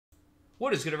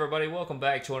What is good, everybody? Welcome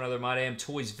back to another My Damn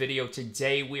Toys video.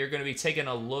 Today we are going to be taking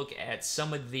a look at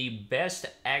some of the best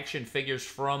action figures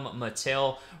from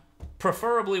Mattel.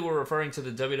 Preferably, we're referring to the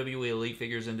WWE Elite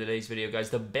figures in today's video, guys.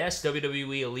 The best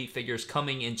WWE Elite figures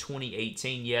coming in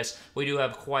 2018. Yes, we do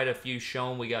have quite a few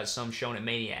shown. We got some shown at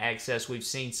Mania Access. We've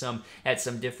seen some at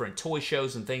some different toy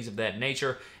shows and things of that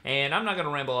nature. And I'm not going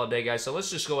to ramble all day, guys, so let's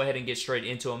just go ahead and get straight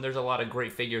into them. There's a lot of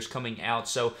great figures coming out.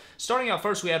 So, starting out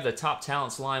first, we have the Top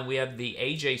Talents line. We have the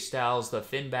AJ Styles, the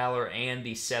Finn Balor, and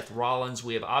the Seth Rollins.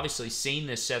 We have obviously seen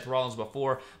this Seth Rollins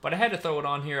before, but I had to throw it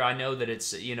on here. I know that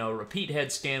it's, you know, repeat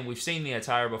head scan. We've seen the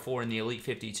attire before in the Elite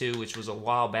 52, which was a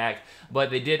while back, but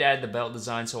they did add the belt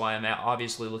design, so I am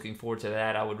obviously looking forward to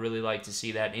that. I would really like to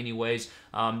see that anyways.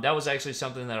 That was actually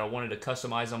something that I wanted to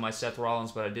customize on my Seth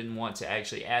Rollins, but I didn't want to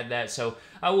actually add that, so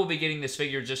I will be getting this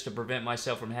figure just to prevent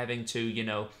myself from having to, you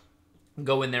know,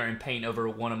 go in there and paint over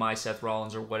one of my Seth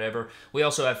Rollins or whatever. We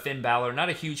also have Finn Balor. Not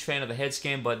a huge fan of the head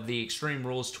scan, but the Extreme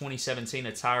Rules 2017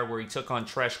 attire where he took on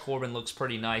Trash Corbin looks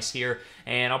pretty nice here.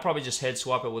 And I'll probably just head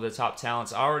swap it with the Top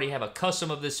Talents. I already have a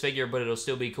custom of this figure, but it'll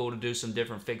still be cool to do some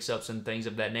different fix-ups and things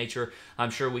of that nature.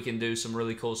 I'm sure we can do some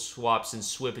really cool swaps and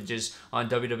swippages on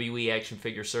WWE Action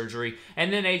Figure Surgery.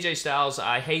 And then AJ Styles.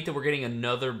 I hate that we're getting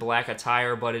another black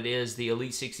attire, but it is the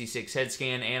Elite 66 head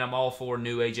scan, and I'm all for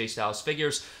new AJ Styles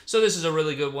figures. So this is a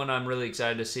really good one. I'm really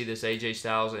excited to see this AJ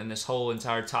Styles and this whole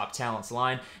entire Top Talents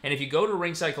line. And if you go to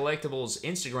Ringside Collectibles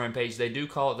Instagram page, they do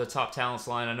call it the Top Talents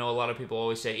line. I know a lot of people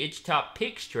always say, it's Top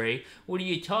Picks Trey. What are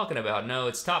you talking about? No,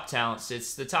 it's Top Talents.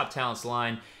 It's the Top Talents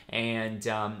line. And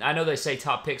I know they say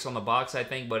Top Picks on the box, I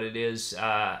think, but it is,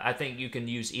 I think you can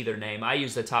use either name. I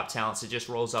use the Top Talents. It just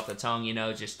rolls off the tongue, you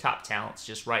know, just Top Talents,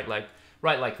 just right like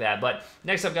that. But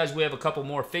next up, guys, we have a couple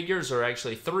more figures, or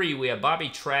actually three. We have Bobby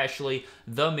Trashley,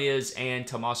 The Miz, and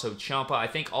Tommaso Ciampa. I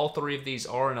think all three of these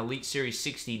are in Elite Series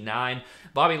 69.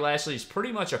 Bobby Lashley is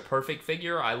pretty much a perfect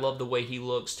figure. I love the way he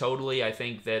looks totally. I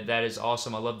think that is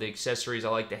awesome. I love the accessories. I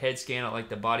like the head scan. I like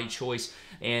the body choice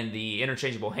and the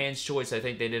interchangeable hands choice. I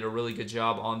think they did a really good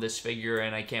job on this figure,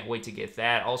 and I can't wait to get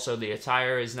that. Also, the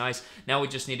attire is nice. Now we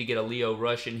just need to get a Leo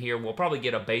Rush in here. We'll probably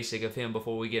get a basic of him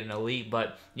before we get an Elite,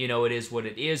 but, you know, it is what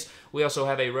it is. We also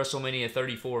have a WrestleMania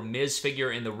 34 Miz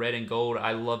figure in the red and gold.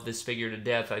 I love this figure to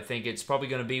death. I think it's probably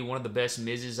going to be one of the best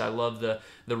Miz's. I love the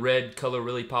red color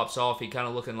really pops off. He kind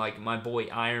of looking like my boy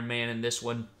Iron Man in this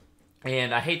one.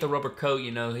 And I hate the rubber coat, you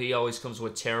know, he always comes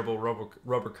with terrible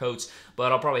rubber coats,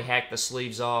 but I'll probably hack the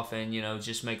sleeves off and, you know,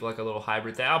 just make like a little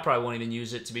hybrid thing. I probably won't even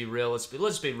use it, to be real.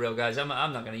 Let's be real, guys. I'm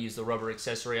not going to use the rubber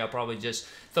accessory. I'll probably just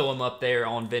throw him up there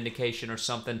on Vindication or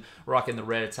something, rocking the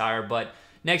red attire. But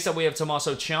next up, we have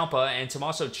Tommaso Ciampa, and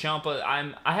Tommaso Ciampa,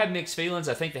 I have mixed feelings.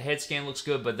 I think the head scan looks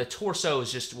good, but the torso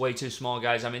is just way too small,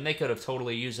 guys. I mean, they could have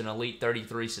totally used an Elite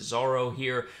 33 Cesaro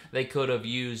here. They could have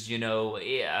used, you know,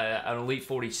 an Elite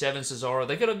 47 Cesaro.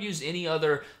 They could have used any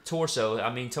other torso.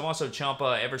 I mean, Tommaso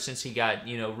Ciampa, ever since he got,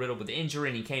 you know, riddled with injury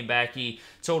and he came back, he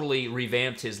totally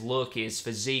revamped his look. His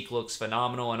physique looks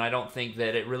phenomenal, and I don't think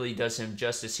that it really does him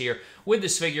justice here. With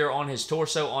this figure on his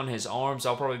torso, on his arms,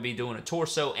 I'll probably be doing a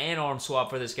torso and arm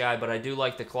swap for this guy, but I do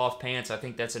like the cloth pants. I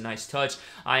think that's a nice touch.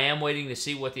 I am waiting to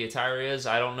see what the attire is.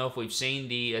 I don't know if we've seen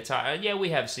the attire. Yeah,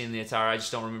 we have seen the attire. I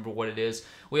just don't remember what it is.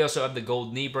 We also have the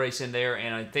gold knee brace in there,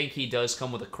 and I think he does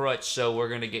come with a crutch, so we're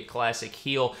going to get classic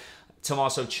heel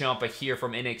Tommaso Ciampa here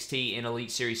from NXT in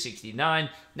Elite Series 69.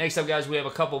 Next up, guys, we have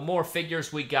a couple more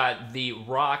figures. We got The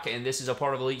Rock, and this is a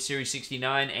part of Elite Series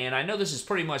 69, and I know this is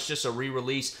pretty much just a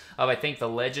re-release of, I think, the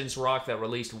Legends Rock that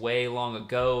released way long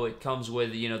ago. It comes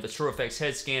with, you know, the True Effects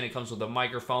head scan. It comes with a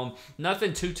microphone.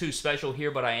 Nothing too special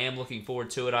here, but I am looking forward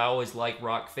to it. I always like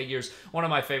Rock figures. One of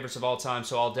my favorites of all time,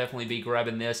 so I'll definitely be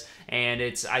grabbing this, and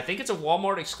I think it's a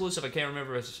Walmart exclusive. I can't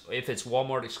remember if it's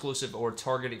Walmart exclusive or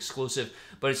Target exclusive,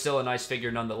 but it's still a nice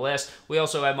figure nonetheless. We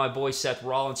also have my boy Seth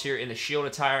Rollins here in the Shield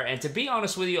attire, and to be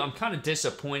honest with you, I'm kind of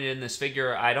disappointed in this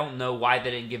figure. I don't know why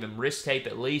they didn't give him wrist tape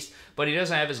at least, but he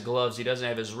doesn't have his gloves, he doesn't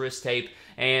have his wrist tape,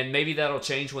 and maybe that'll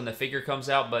change when the figure comes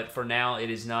out, but for now, it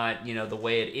is not, you know, the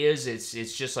way it is. It's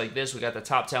just like this. We got the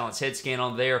Top Talents head scan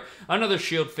on there, another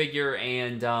Shield figure,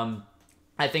 and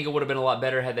I think it would have been a lot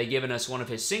better had they given us one of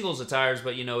his singles attires,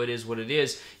 but, you know, it is what it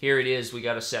is. Here it is. We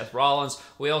got a Seth Rollins.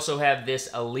 We also have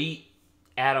this Elite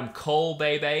Adam Cole,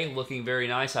 baby, looking very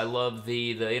nice. I love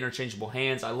the interchangeable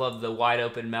hands. I love the wide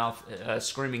open mouth,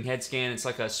 screaming head scan. It's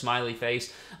like a smiley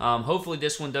face. Hopefully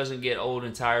this one doesn't get old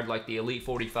and tired like the Elite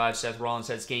 45 Seth Rollins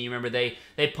head scan. You remember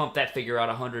they pumped that figure out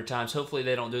 100 times. Hopefully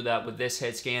they don't do that with this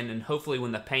head scan, and hopefully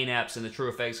when the paint apps and the True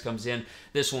Effects comes in,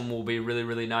 this one will be really,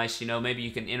 really nice. You know, maybe you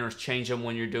can interchange them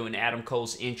when you're doing Adam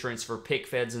Cole's entrance for pick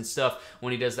feds and stuff.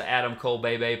 When he does the Adam Cole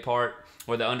baby part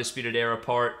or the Undisputed Era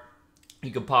part, you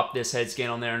can pop this head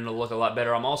scan on there and it'll look a lot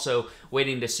better. I'm also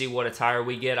waiting to see what attire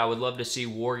we get. I would love to see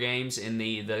War Games in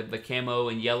the camo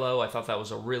and yellow. I thought that was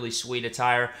a really sweet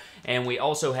attire. And we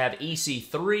also have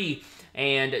EC3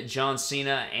 and John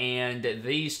Cena, and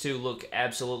these two look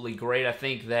absolutely great. I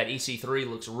think that EC3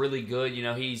 looks really good. You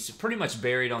know, he's pretty much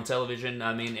buried on television.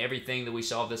 I mean, everything that we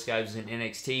saw of this guy was in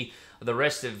NXT. The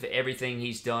rest of everything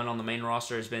he's done on the main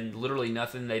roster has been literally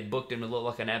nothing. They booked him to look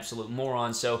like an absolute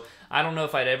moron. So I don't know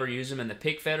if I'd ever use him in the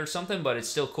pick fed or something, but it's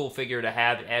still a cool figure to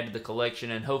have add to the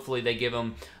collection. And hopefully they give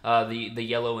him the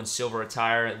yellow and silver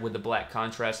attire with the black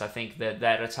contrast. I think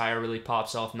that attire really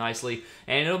pops off nicely.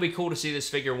 And it'll be cool to see this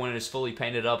figure when it is fully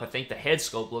painted up. I think the head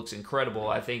sculpt looks incredible.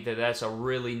 I think that's a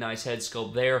really nice head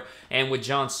sculpt there. And with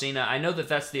John Cena, I know that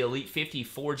that's the Elite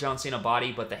 54 John Cena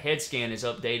body, but the head scan is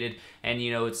updated. And,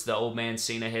 you know, it's the old man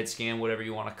Cena head scan, whatever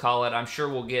you want to call it. I'm sure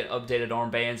we'll get updated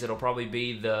armbands. It'll probably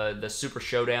be the Super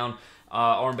Showdown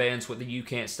armbands with the "You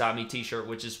Can't Stop Me" t-shirt,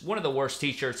 which is one of the worst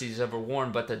t-shirts he's ever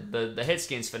worn, but the head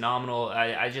scan's phenomenal.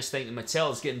 I just think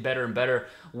Mattel is getting better and better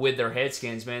with their head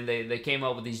scans, man. They came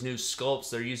up with these new sculpts.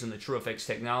 They're using the True Effects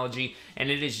technology, and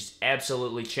it is just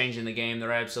absolutely changing the game.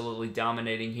 They're absolutely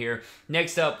dominating here.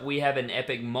 Next up, we have an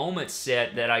Epic Moments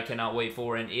set that I cannot wait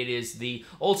for, and it is the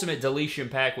Ultimate Deletion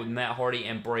Pack with Matt Hardy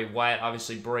and Bray Wyatt.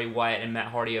 Obviously, Bray Wyatt and Matt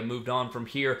Hardy have moved on from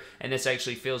here, and this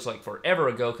actually feels like forever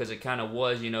ago because it kind of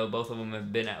was. You know, both of them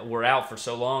were out for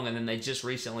so long, and then they just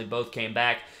recently both came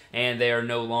back, and they are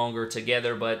no longer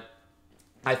together, but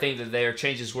I think that their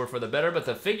changes were for the better, but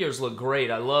the figures look great.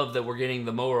 I love that we're getting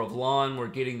the Mower of Lawn, we're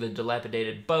getting the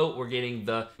Dilapidated Boat, we're getting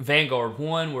the Vanguard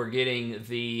 1, we're getting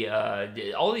the...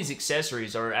 all these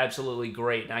accessories are absolutely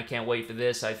great, and I can't wait for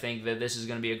this. I think that this is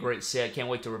going to be a great set. Can't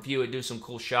wait to review it, do some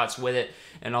cool shots with it,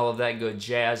 and all of that good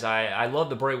jazz. I love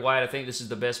the Bray Wyatt. I think this is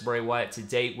the best Bray Wyatt to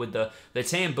date with the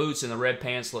tan boots and the red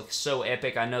pants look so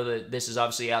epic. I know that this is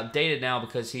obviously outdated now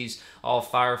because he's all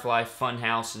Firefly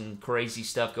Funhouse and crazy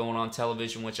stuff going on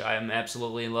television, which I am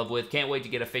absolutely in love with. Can't wait to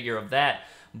get a figure of that.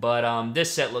 But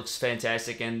this set looks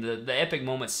fantastic, and the Epic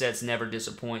Moment sets never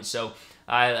disappoint. So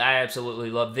I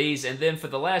absolutely love these. And then for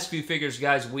the last few figures,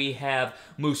 guys, we have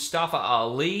Mustafa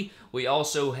Ali. We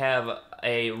also have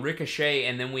a Ricochet,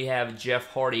 and then we have Jeff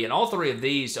Hardy. And all three of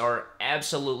these are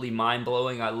absolutely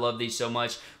mind-blowing. I love these so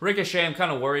much. Ricochet, I'm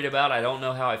kind of worried about. I don't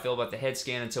know how I feel about the head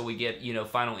scan until we get, you know,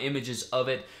 final images of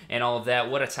it and all of that.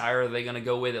 What attire are they going to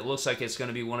go with? It looks like it's going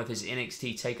to be one of his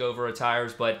NXT TakeOver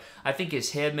attires, but I think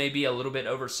his head may be a little bit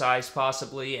oversized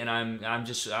possibly, and I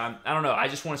don't know. I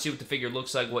just want to see what the figure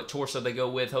looks like, what torso they go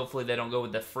with. Hopefully they don't go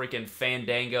with the freaking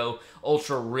Fandango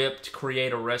ultra ripped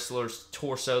create a wrestler's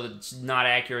torso that's not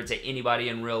accurate to anybody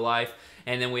in real life.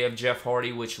 And then we have Jeff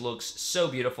Hardy, which looks so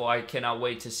beautiful. I cannot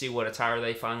wait to see what attire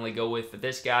they finally go with for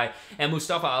this guy. And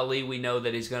Mustafa Ali, we know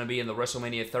that he's going to be in the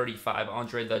WrestleMania 35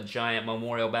 Andre the Giant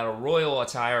Memorial Battle Royal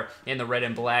attire in the red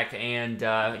and black, and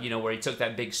you know, where he took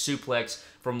that big suplex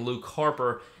from Luke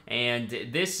Harper. And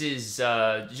this is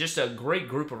just a great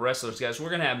group of wrestlers, guys. We're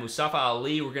going to have Mustafa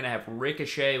Ali, we're going to have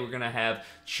Ricochet, we're going to have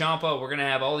Ciampa, we're going to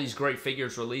have all these great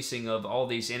figures releasing of all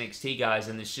these NXT guys,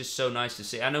 and it's just so nice to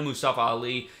see. I know Mustafa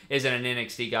Ali isn't an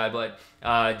NXT guy, but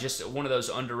just one of those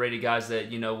underrated guys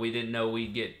that, you know, we didn't know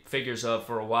we'd get figures of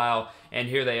for a while, and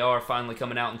here they are finally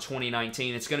coming out in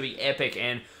 2019. It's going to be epic,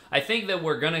 and I think that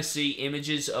we're going to see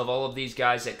images of all of these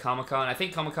guys at Comic-Con. I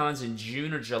think Comic-Con's in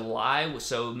June or July,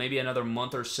 so maybe another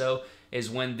month or so is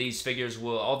when these figures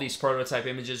will, all these prototype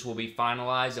images will be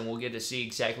finalized, and we'll get to see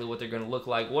exactly what they're going to look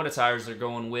like, what attires they're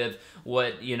going with,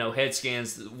 what, you know, head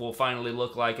scans will finally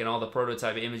look like, and all the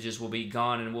prototype images will be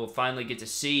gone, and we'll finally get to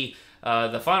see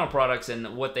the final products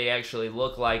and what they actually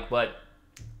look like. But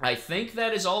I think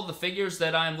that is all the figures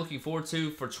that I'm looking forward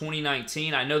to for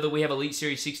 2019. I know that we have Elite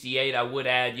Series 68. I would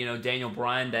add, you know, Daniel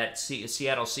Bryan, that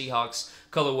Seattle Seahawks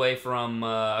colorway from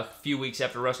a few weeks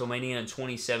after WrestleMania in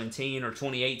 2017, or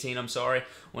 2018, I'm sorry,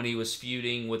 when he was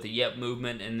feuding with the Yep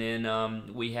Movement. And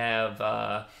then we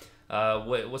have...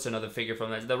 what's another figure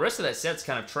from that? The rest of that set's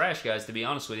kind of trash, guys, to be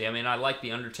honest with you. I mean, I like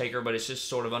The Undertaker, but it's just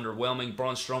sort of underwhelming.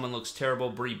 Braun Strowman looks terrible.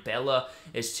 Brie Bella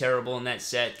is terrible in that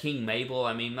set. King Mabel,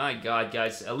 I mean, my God,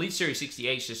 guys. Elite Series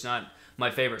 68 is just not my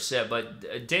favorite set,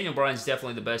 but Daniel Bryan's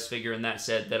definitely the best figure in that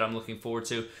set that I'm looking forward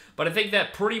to. But I think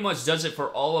that pretty much does it for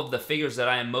all of the figures that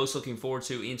I am most looking forward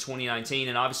to in 2019,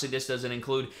 and obviously this doesn't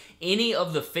include any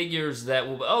of the figures that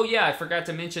will... Oh yeah, I forgot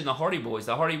to mention the Hardy Boys.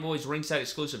 The Hardy Boys ringside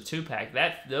exclusive 2-pack.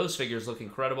 Those figures look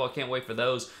incredible. I can't wait for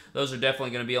those. Those are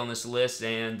definitely going to be on this list,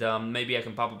 and maybe I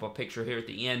can pop up a picture here at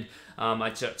the end.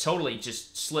 I totally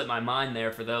just slipped my mind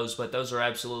there for those, but those are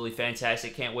absolutely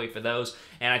fantastic. Can't wait for those.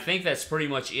 And I think that's pretty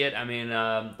much it. I mean,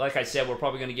 like I said, we're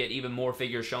probably going to get even more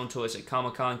figures shown to us at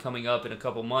Comic-Con coming up in a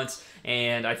couple months,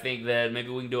 and I think that maybe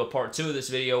we can do a part 2 of this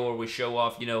video where we show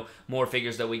off, you know, more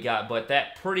figures that we got. But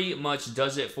that pretty much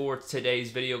does it for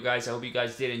today's video, guys. I hope you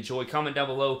guys did enjoy. Comment down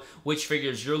below which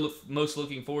figures you're most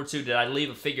looking forward to. Did I leave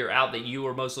a figure out that you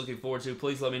were most looking forward to?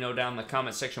 Please let me know down in the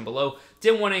comment section below.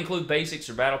 Didn't want to include basics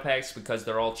or battle packs because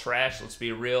they're all trash. Let's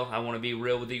be real. I want to be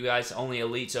real with you guys. Only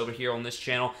elites over here on this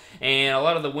channel. And a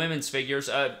lot of the women's figures,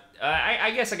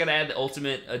 I guess I got to add the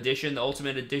Ultimate Edition. The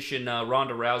Ultimate Edition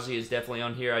Ronda Rousey is definitely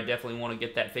on here. I definitely want to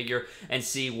get that figure and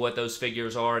see what those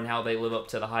figures are and how they live up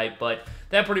to the hype. But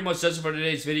that pretty much does it for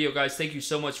today's video, guys. Thank you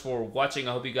so much for watching.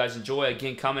 I hope you guys enjoy.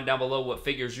 Again, comment down below what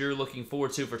figures you're looking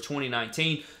forward to for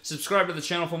 2019. Subscribe to the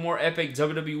channel for more epic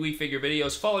WWE figure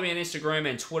videos. Follow me on Instagram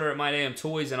and Twitter at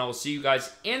MYDAMNTOYS, and I will see you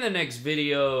guys in the next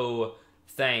video.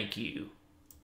 Thank you.